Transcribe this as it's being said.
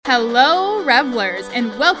Hello, Revelers, and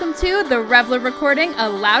welcome to the Reveler Recording, a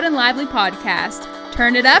loud and lively podcast.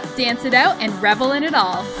 Turn it up, dance it out, and revel in it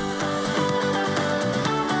all.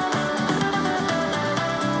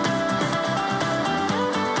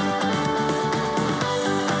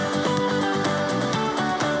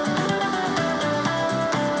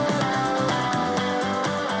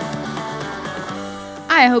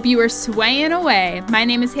 I hope you are swaying away. My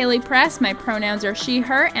name is Haley Press, my pronouns are she,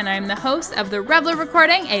 her, and I'm the host of the Reveler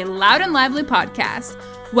Recording, a loud and lively podcast.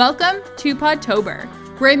 Welcome to PODtober,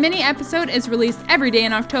 where a mini episode is released every day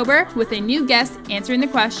in October with a new guest answering the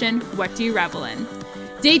question, what do you revel in?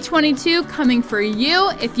 Day 22 coming for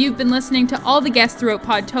you. If you've been listening to all the guests throughout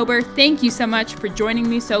PODtober, thank you so much for joining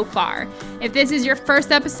me so far. If this is your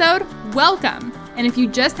first episode, welcome. And if you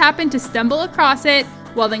just happened to stumble across it,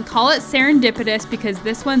 well then call it serendipitous because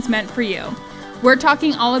this one's meant for you. We're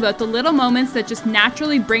talking all about the little moments that just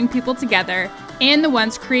naturally bring people together and the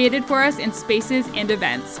ones created for us in spaces and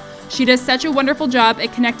events. She does such a wonderful job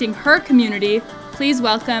at connecting her community. Please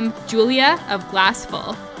welcome Julia of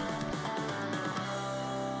Glassful.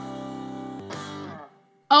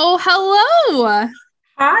 Oh, hello.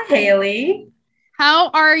 Hi, Haley. How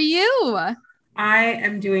are you? I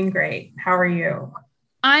am doing great. How are you?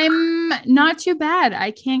 I'm not too bad.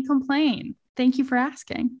 I can't complain. Thank you for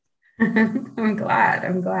asking. I'm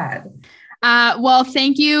glad. Well,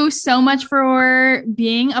 thank you so much for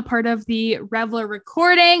being a part of the Reveler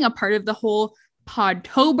Recording, a part of the whole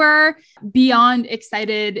PODtober. Beyond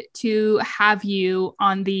excited to have you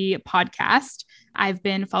on the podcast. I've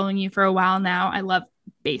been following you for a while now. I love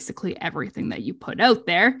basically everything that you put out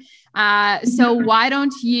there. So why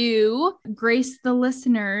don't you grace the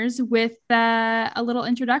listeners with a little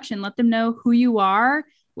introduction? Let them know who you are,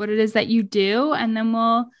 what it is that you do, and then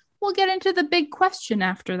we'll get into the big question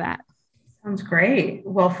after that. Sounds great.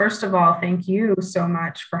 Well, first of all, thank you so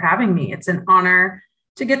much for having me. It's an honor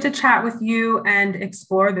to get to chat with you and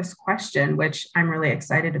explore this question, which I'm really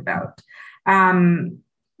excited about.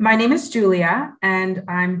 My name is Julia, and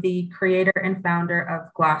I'm the creator and founder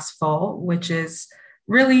of Glassful, which is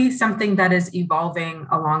really something that is evolving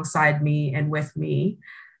alongside me and with me.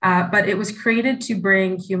 But it was created to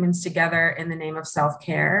bring humans together in the name of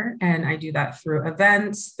self-care. And I do that through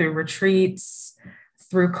events, through retreats,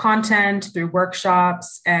 through content, through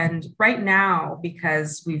workshops. And right now,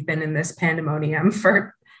 because we've been in this pandemonium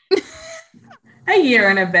for a year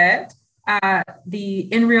and a bit, the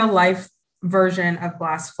in real life version of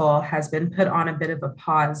Glassful has been put on a bit of a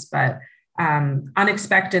pause, but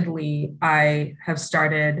unexpectedly, I have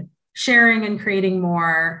started sharing and creating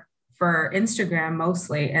more for Instagram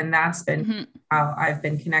mostly. And that's been how I've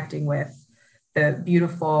been connecting with the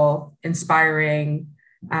beautiful, inspiring,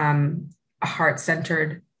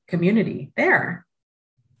 heart-centered community there.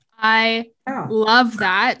 I love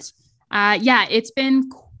that. It's been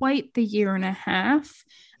quite the year and a half,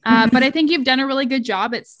 but I think you've done a really good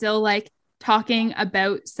job at still talking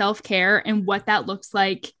about self-care and what that looks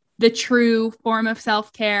like, the true form of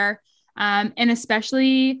self-care. And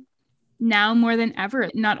especially now more than ever,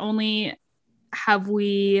 not only have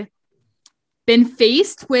we been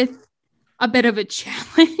faced with a bit of a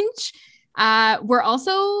challenge, we're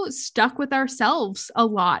also stuck with ourselves a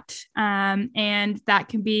lot. And that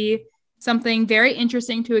can be something very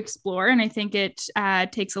interesting to explore. And I think it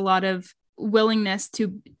takes a lot of willingness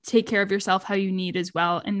to take care of yourself how you need as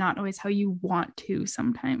well, and not always how you want to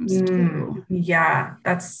sometimes too. Yeah,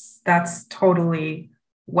 that's totally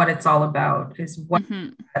what it's all about, is what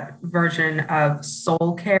that version of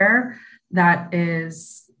soul care that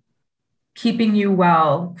is keeping you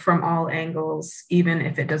well from all angles, even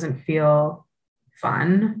if it doesn't feel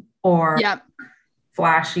fun or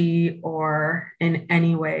flashy or in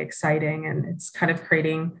any way exciting. And it's kind of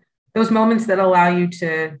creating those moments that allow you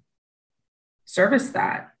to service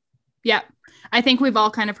that. Yeah. I think we've all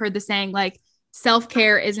kind of heard the saying,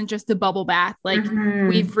 self-care isn't just a bubble bath.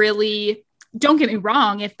 We've really, don't get me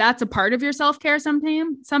wrong, if that's a part of your self-care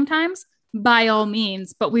sometimes, by all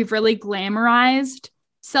means, but we've really glamorized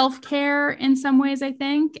self-care in some ways, I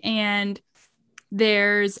think. And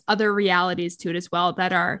there's other realities to it as well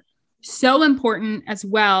that are so important as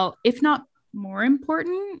well, if not more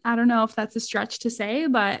important. I don't know if that's a stretch to say,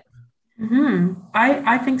 but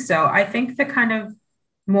I think so. I think the kind of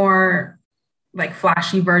more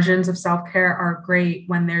flashy versions of self-care are great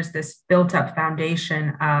when there's this built up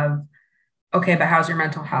foundation of, okay, but how's your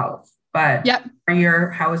mental health? But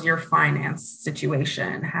how is your finance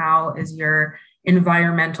situation? How is your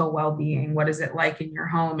environmental well-being? What is it like in your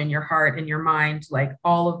home, in your heart, in your mind?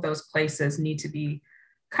 All of those places need to be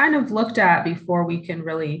kind of looked at before we can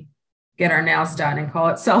really get our nails done and call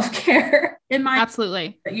it self-care in my,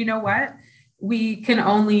 Absolutely. but you know what? We can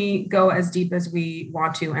only go as deep as we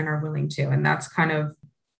want to and are willing to. And that's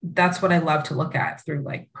what I love to look at through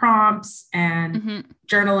like prompts and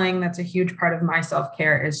journaling. That's a huge part of my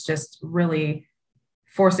self-care, is just really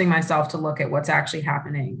forcing myself to look at what's actually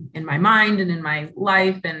happening in my mind and in my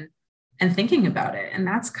life, and thinking about it. And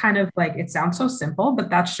that's kind of like, it sounds so simple,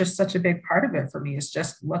 but that's just such a big part of it for me, is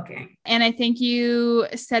just looking. And I think you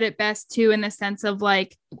said it best too, in the sense of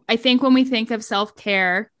like, I think when we think of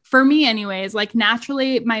self-care, for me anyways, like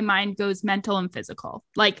naturally my mind goes mental and physical,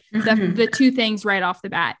 like the two things right off the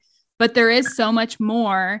bat. But there is so much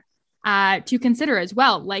more to consider as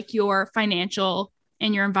well, like your financial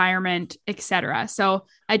and your environment, etc. So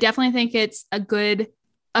I definitely think it's a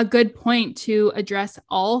good point to address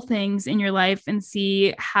all things in your life and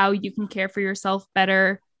see how you can care for yourself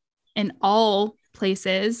better in all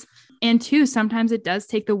places. And two, sometimes it does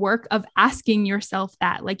take the work of asking yourself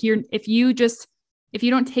that, like if you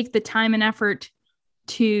don't take the time and effort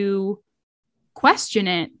to question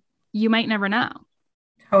it, you might never know.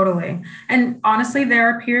 Totally. And honestly, there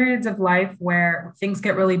are periods of life where things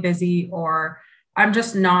get really busy, or I'm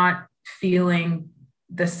just not feeling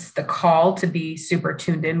the call to be super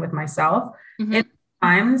tuned in with myself. And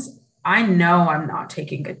times I know I'm not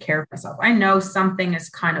taking good care of myself. I know something is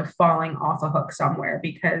kind of falling off a hook somewhere,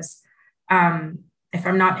 because if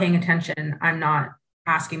I'm not paying attention, I'm not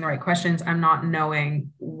asking the right questions, I'm not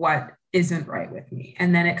knowing what isn't right with me.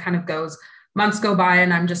 And then it kind of months go by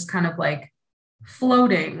and I'm just kind of like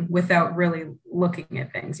floating without really looking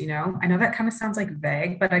at things, I know that kind of sounds like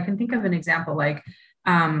vague, but I can think of an example. Like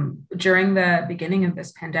during the beginning of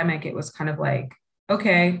this pandemic, it was kind of like,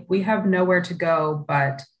 okay, we have nowhere to go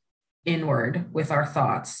but inward with our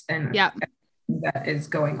thoughts and that is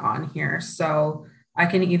going on here. So I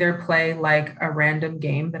can either play like a random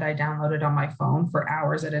game that I downloaded on my phone for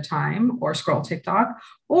hours at a time, or scroll TikTok,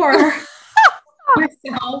 or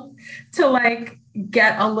myself to like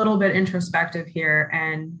get a little bit introspective here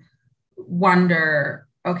and wonder,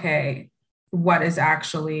 okay, what is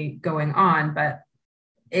actually going on? But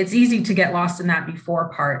it's easy to get lost in that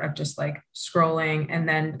before part of just like scrolling, and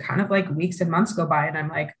then kind of like weeks and months go by and I'm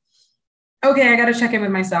like, okay, I got to check in with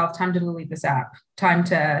myself. Time to delete this app. Time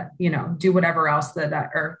to, do whatever else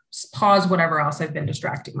or pause whatever else I've been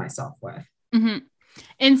distracting myself with.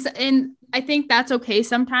 And I think that's okay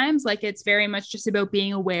sometimes. Like, it's very much just about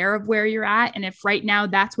being aware of where you're at. And if right now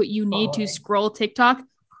that's what you need to scroll TikTok,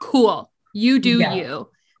 cool, you do you.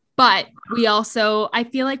 But I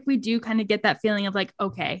feel like we do kind of get that feeling of like,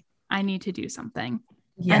 okay, I need to do something.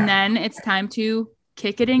 Yeah. And then it's time to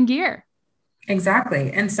kick it in gear.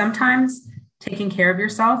 Exactly. And sometimes taking care of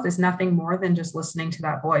yourself is nothing more than just listening to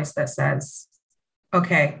that voice that says,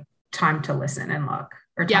 okay, time to listen and look,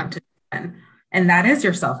 or time to listen. And that is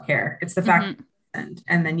your self-care. It's the fact, and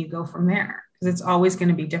then you go from there, because it's always going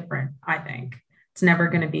to be different. I think it's never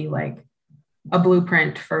going to be like a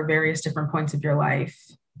blueprint for various different points of your life.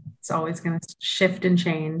 It's always going to shift and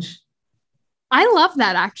change. I love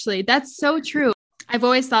that. Actually, that's so true. I've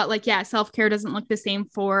always thought like, self-care doesn't look the same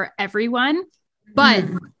for everyone, but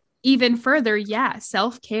even further,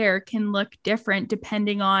 self-care can look different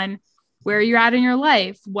depending on where you're at in your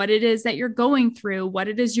life, what it is that you're going through, what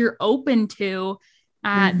it is you're open to.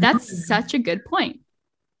 That's such a good point.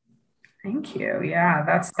 Thank you.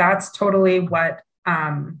 Yeah, that's totally what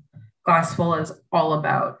Glassful is all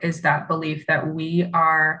about, is that belief that we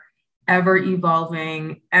are ever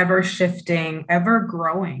evolving, ever shifting, ever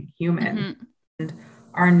growing human. And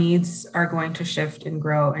our needs are going to shift and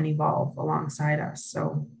grow and evolve alongside us.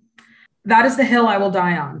 So that is the hill I will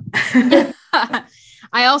die on.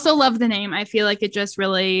 I also love the name. I feel like it just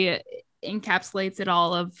really encapsulates it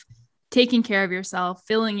all, of taking care of yourself,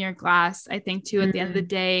 filling your glass. I think too, at the end of the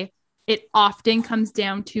day, it often comes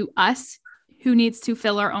down to us who needs to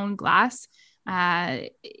fill our own glass.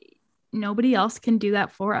 Nobody else can do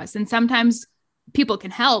that for us. And sometimes people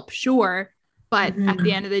can help, sure. But at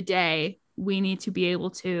the end of the day, we need to be able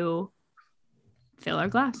to fill our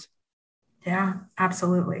glass. Yeah,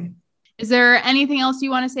 absolutely. Is there anything else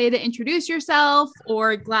you want to say to introduce yourself,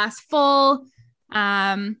 or glass full?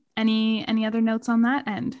 Any other notes on that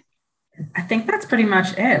end? I think that's pretty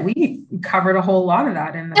much it. We covered a whole lot of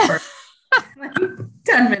that in the first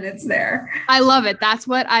 10 minutes there. I love it. That's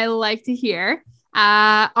what I like to hear.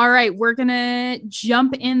 All right, we're going to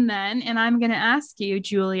jump in then. And I'm going to ask you,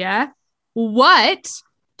 Julia, what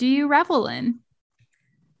do you revel in?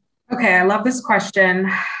 Okay, I love this question.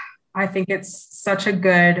 I think it's such a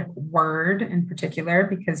good word in particular,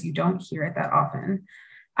 because you don't hear it that often.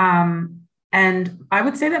 And I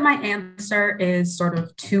would say that my answer is sort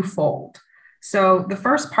of twofold. So the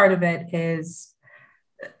first part of it is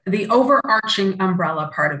the overarching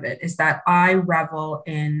umbrella part of it is that I revel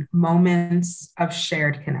in moments of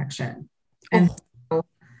shared connection. And so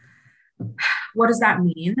what does that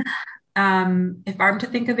mean? If I'm to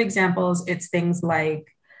think of examples, it's things like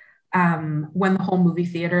when the whole movie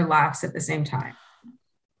theater laughs at the same time.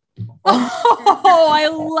 Oh, I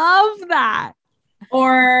love that.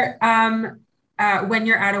 Or when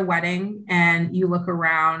you're at a wedding and you look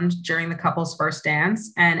around during the couple's first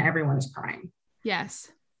dance and everyone is crying.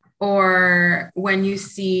 Yes. Or when you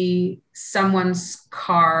see someone's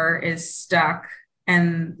car is stuck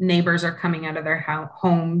and neighbors are coming out of their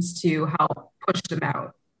homes to help push them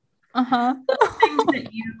out. Uh-huh. Things that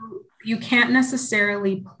you can't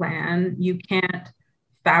necessarily plan, you can't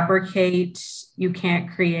fabricate, you can't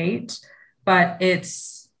create, but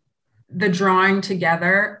it's the drawing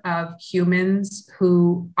together of humans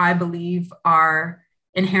who I believe are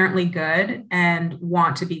inherently good and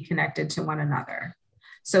want to be connected to one another.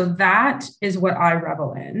 So that is what I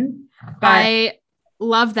revel in. But I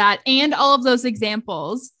love that. And all of those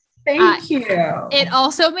examples. Thank you. It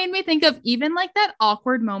also made me think of even like that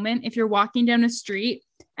awkward moment if you're walking down a street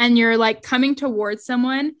and you're like coming towards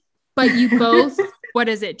someone, but you both, what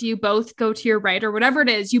is it? Do you both go to your right or whatever it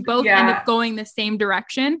is? You both end up going the same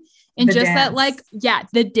direction. And the just dance. That like,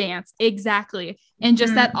 the dance. Exactly. And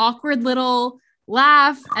just that awkward little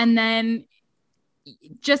laugh. And then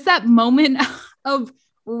just that moment of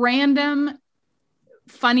random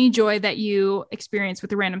funny joy that you experience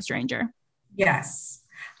with a random stranger. Yes.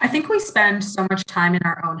 I think we spend so much time in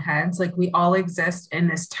our own heads. Like we all exist in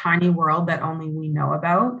this tiny world that only we know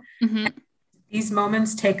about. Mm-hmm. These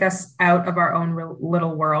moments take us out of our own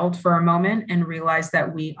little world for a moment and realize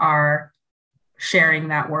that we are sharing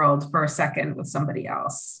that world for a second with somebody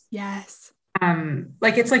else. Yes.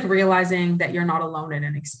 Like it's like realizing that you're not alone in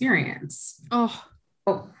an experience. Oh,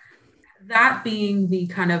 that being the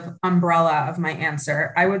kind of umbrella of my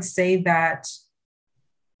answer, I would say that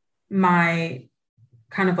my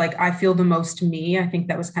kind of like, I feel the most me. I think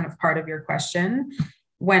that was kind of part of your question.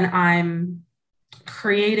 When I'm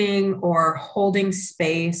creating or holding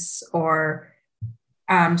space or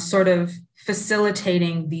sort of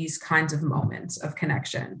facilitating these kinds of moments of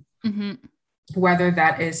connection, whether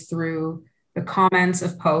that is through the comments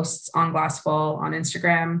of posts on Glassful on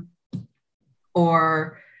Instagram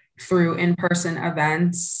or through in-person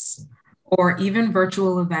events or even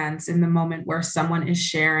virtual events in the moment where someone is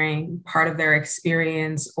sharing part of their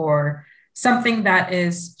experience or something that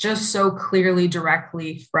is just so clearly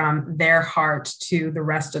directly from their heart to the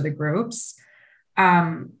rest of the groups.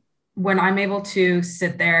 When I'm able to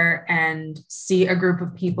sit there and see a group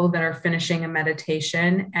of people that are finishing a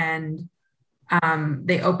meditation and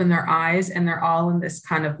they open their eyes and they're all in this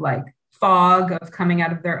kind of like fog of coming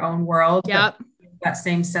out of their own world, that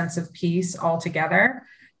same sense of peace all together.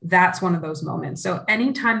 That's one of those moments. So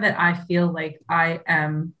anytime that I feel like I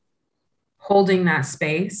am holding that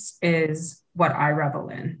space is what I revel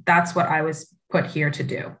in. That's what I was put here to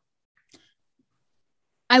do.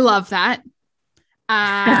 I love that.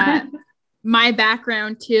 My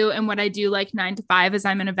background too, and what I do like 9 to 5 is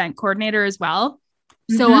I'm an event coordinator as well.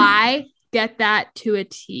 So I get that to a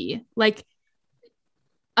T. Like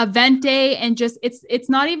event day and just it's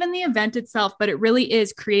not even the event itself, but it really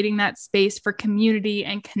is creating that space for community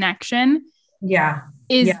and connection.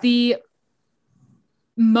 Is the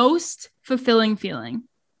most fulfilling feeling.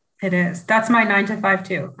 It is. That's my 9 to 5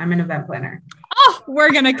 too. I'm an event planner. Oh,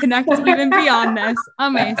 we're going to connect even beyond this.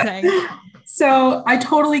 Amazing. So I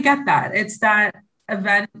totally get that. It's that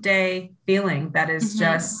event day feeling that is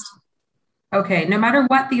just, okay, no matter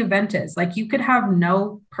what the event is, like you could have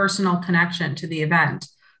no personal connection to the event,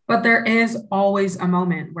 but there is always a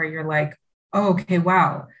moment where you're like, oh, okay,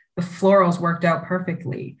 wow, the florals worked out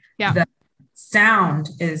perfectly. Yeah. The sound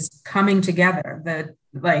is coming together. The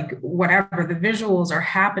like whatever, the visuals are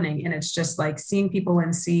happening. And it's just like seeing people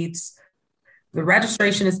in seats, the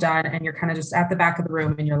registration is done and you're kind of just at the back of the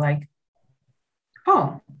room and you're like,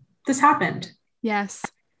 oh, this happened. Yes.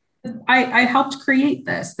 I helped create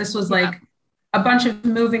this. This was like a bunch of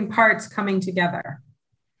moving parts coming together.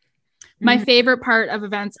 My favorite part of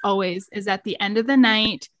events always is at the end of the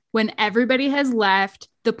night when everybody has left,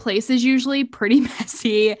 the place is usually pretty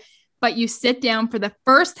messy, but you sit down for the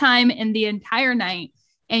first time in the entire night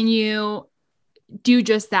and you do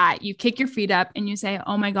just that. You kick your feet up and you say,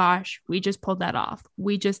 oh my gosh, we just pulled that off.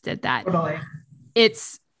 We just did that. Totally.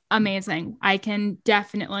 It's amazing. I can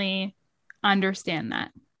definitely understand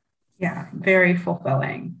that. Yeah. Very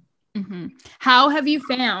fulfilling. How have you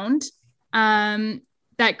found,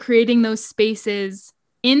 that creating those spaces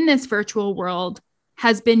in this virtual world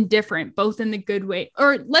has been different, both in the good way,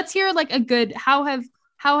 or let's hear like a good, how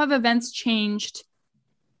have events changed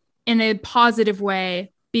in a positive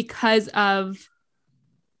way because of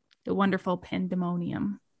the wonderful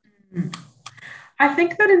pandemonium? I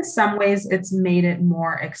think that in some ways it's made it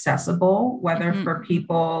more accessible, whether for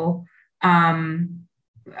people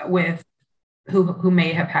with who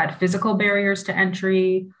may have had physical barriers to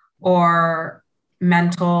entry or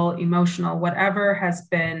mental, emotional, whatever has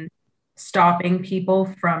been stopping people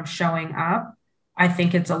from showing up. I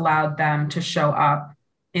think it's allowed them to show up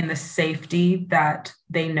in the safety that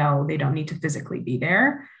they know they don't need to physically be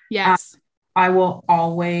there. Yes. I will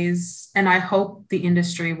always, and I hope the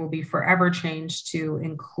industry will be forever changed to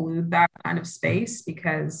include that kind of space,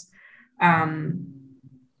 because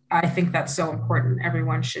I think that's so important.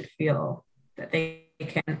 Everyone should feel that they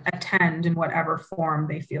can attend in whatever form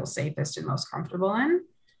they feel safest and most comfortable in.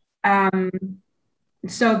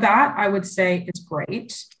 So that I would say is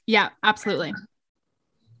great. Yeah, absolutely.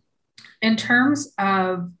 In terms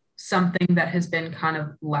of something that has been kind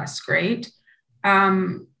of less great,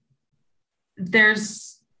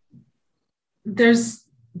 there's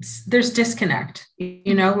disconnect,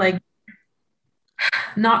 like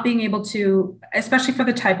not being able to, especially for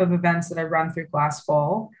the type of events that I run through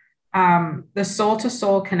Glassful, the soul to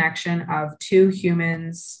soul connection of two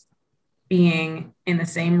humans being in the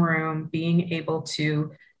same room, being able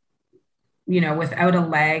to, without a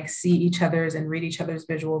lag, see each other's and read each other's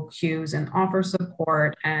visual cues and offer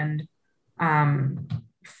support and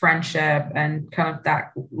friendship and kind of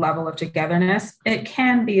that level of togetherness. It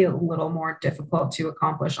can be a little more difficult to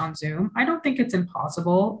accomplish on Zoom. I don't think it's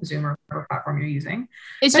impossible, Zoom or whatever platform you're using.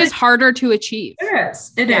 It's just harder to achieve.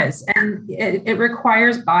 It is. And it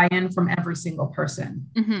requires buy-in from every single person.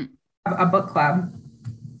 A book club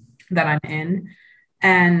that I'm in,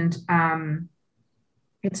 and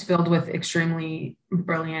it's filled with extremely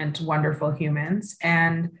brilliant, wonderful humans.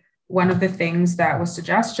 And one of the things that was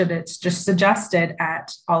suggested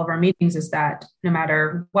at all of our meetings is that no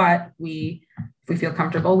matter what, if we feel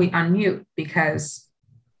comfortable, we unmute, because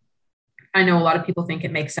I know a lot of people think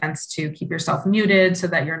it makes sense to keep yourself muted so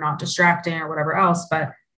that you're not distracting or whatever else,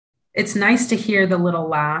 but it's nice to hear the little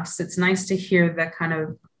laughs. It's nice to hear the kind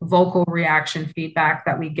of vocal reaction feedback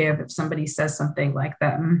that we give if somebody says something like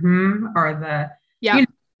the or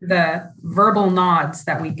the verbal nods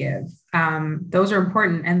that we give. Those are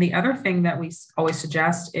important. And the other thing that we always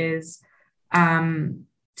suggest is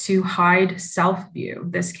to hide self-view.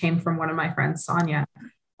 This came from one of my friends, Sonia.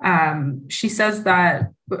 She says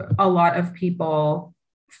that a lot of people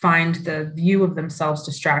find the view of themselves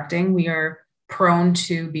distracting. We are prone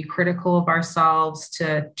to be critical of ourselves,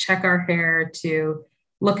 to check our hair, to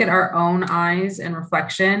look at our own eyes and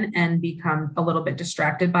reflection and become a little bit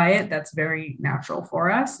distracted by it. That's very natural for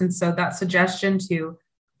us. And so that suggestion to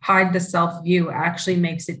hide the self-view actually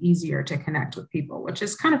makes it easier to connect with people, which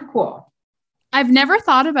is kind of cool. I've never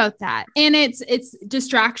thought about that. And it's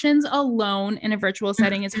distractions alone in a virtual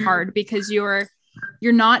setting is hard because you're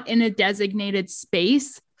not in a designated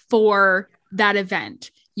space for that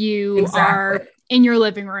event. You are in your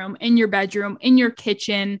living room, in your bedroom, in your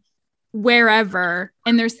kitchen, wherever,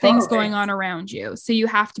 and there's things going on around you. So you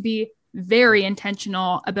have to be very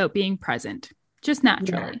intentional about being present, just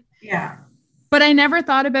naturally. Yeah. But I never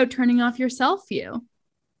thought about turning off your self view.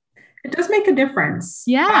 It does make a difference.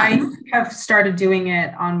 Yeah. I have started doing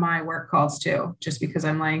it on my work calls too, just because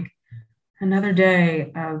I'm like, another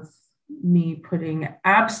day of me putting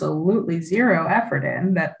absolutely zero effort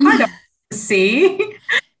in that I don't see.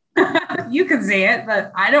 You can see it,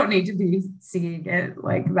 but I don't need to be seeing it,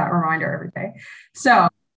 like that reminder every day. So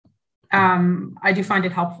I do find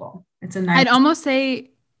it helpful. It's a nice. I'd almost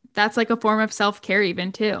say that's like a form of self-care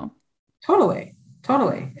even too. Totally.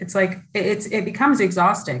 It's like, it becomes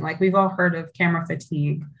exhausting. Like we've all heard of camera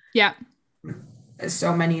fatigue. Yeah.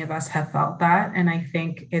 So many of us have felt that. And I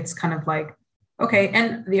think it's kind of like, okay.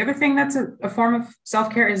 And the other thing that's a form of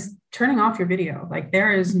self-care is turning off your video. Like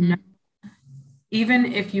there is no, even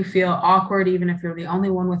if you feel awkward, even if you're the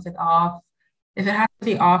only one with it off, if it has to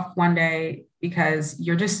be off one day because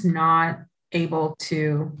you're just not able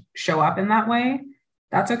to show up in that way,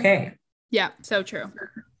 that's okay. Yeah, so true.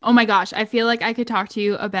 Oh my gosh, I feel like I could talk to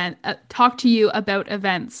you about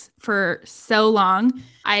events for so long.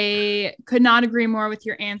 I could not agree more with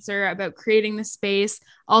your answer about creating the space,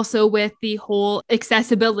 also with the whole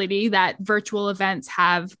accessibility that virtual events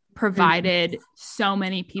have provided so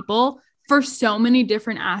many people for so many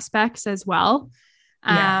different aspects as well.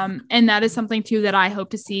 And that is something too that I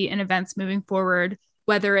hope to see in events moving forward,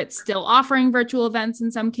 whether it's still offering virtual events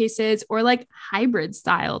in some cases or like hybrid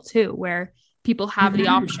style too, where people have the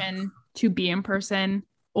option to be in person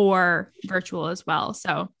or virtual as well.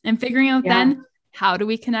 So, and figuring out then how do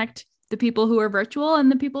we connect the people who are virtual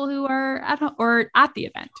and the people who are at home or at the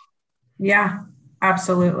event. Yeah,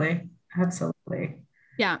 absolutely. Absolutely.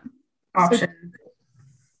 Yeah. Options.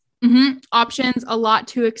 Options, a lot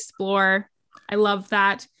to explore. I love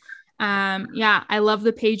that. I love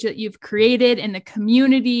the page that you've created in the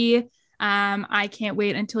community. I can't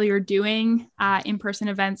wait until you're doing in-person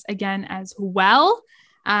events again as well.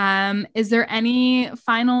 Is there any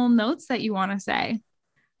final notes that you want to say?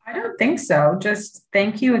 I don't think so. Just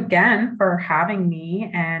thank you again for having me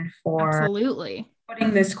and for absolutely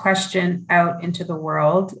putting this question out into the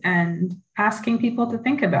world and asking people to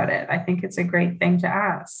think about it. I think it's a great thing to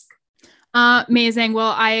ask. Amazing.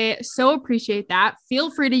 Well, I so appreciate that. Feel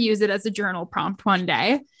free to use it as a journal prompt one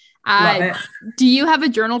day. Love it. Do you have a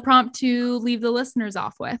journal prompt to leave the listeners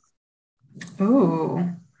off with? Ooh.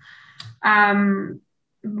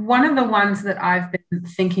 One of the ones that I've been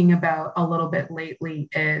thinking about a little bit lately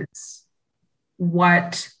is,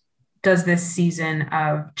 what is this season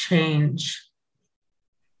of change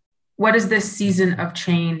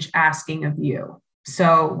asking of you?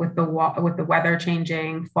 So with the weather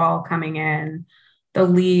changing, fall coming in, the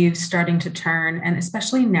leaves starting to turn, and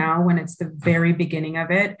especially now when it's the very beginning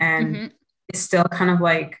of it and it's still kind of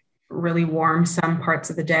like really warm some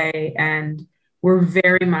parts of the day, and we're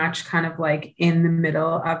very much kind of like in the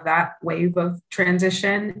middle of that wave of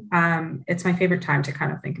transition. It's my favorite time to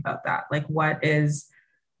kind of think about that. Like, what is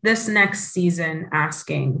this next season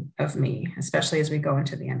asking of me, especially as we go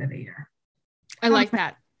into the end of the year? I like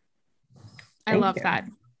that. I love that.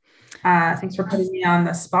 Thanks for putting me on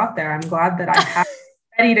the spot there. I'm glad that I have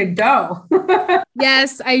ready to go.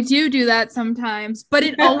 Yes, I do that sometimes, but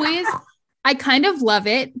it always, I kind of love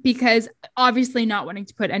it because obviously not wanting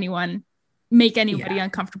to make anybody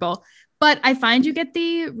uncomfortable, but I find you get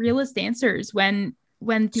the realest answers when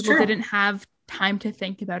people didn't have time to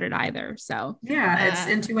think about it either. So it's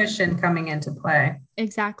intuition coming into play.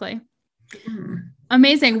 Exactly.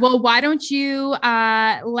 Amazing. Well, why don't you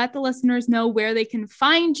let the listeners know where they can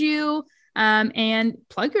find you and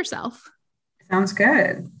plug yourself? Sounds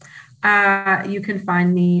good. You can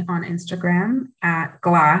find me on Instagram at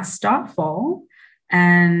glass.full,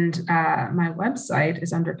 and my website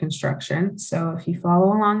is under construction. So if you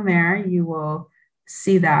follow along there, you will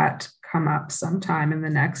see that come up sometime in the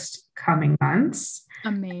next coming months.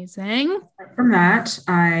 Amazing. Apart from that,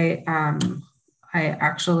 I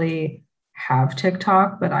actually have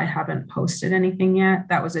TikTok, but I haven't posted anything yet.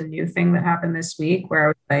 That was a new thing that happened this week where I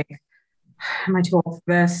was like, am I too old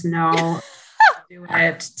for this? No, do it.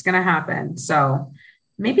 It's going to happen. So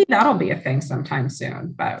maybe that'll be a thing sometime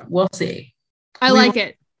soon, but we'll see. I like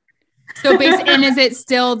it. So basically, and is it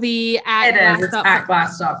still it's at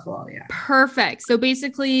glass.full? Yeah. Perfect. So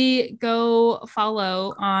basically go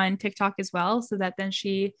follow on TikTok as well, so that then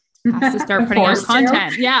she has to start putting out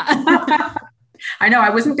content. Yeah. I know I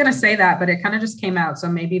wasn't going to say that, but it kind of just came out. So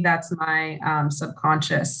maybe that's my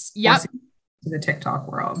subconscious to the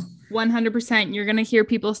TikTok world. 100%. You're going to hear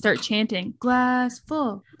people start chanting glass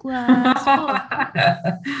full, glass full.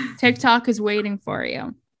 TikTok is waiting for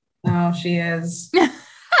you. Oh, she is.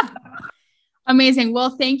 Amazing.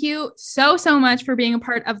 Well, thank you so much for being a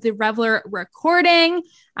part of the Reveller recording.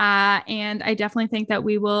 And I definitely think that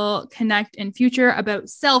we will connect in future about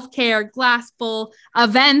self-care, glass full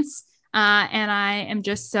events. And I am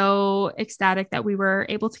just so ecstatic that we were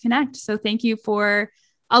able to connect. So thank you for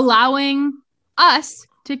allowing us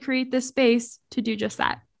to create this space to do just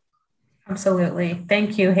that. Absolutely.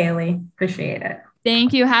 Thank you, Haley. Appreciate it.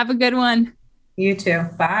 Thank you. Have a good one. You too.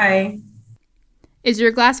 Bye. Is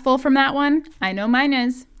your glass full from that one? I know mine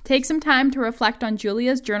is. Take some time to reflect on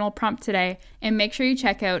Julia's journal prompt today and make sure you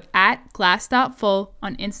check out at glass.full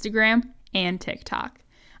on Instagram and TikTok.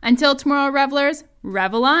 Until tomorrow, Revelers,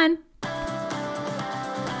 revel on.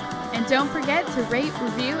 And don't forget to rate,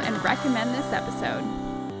 review, and recommend this episode.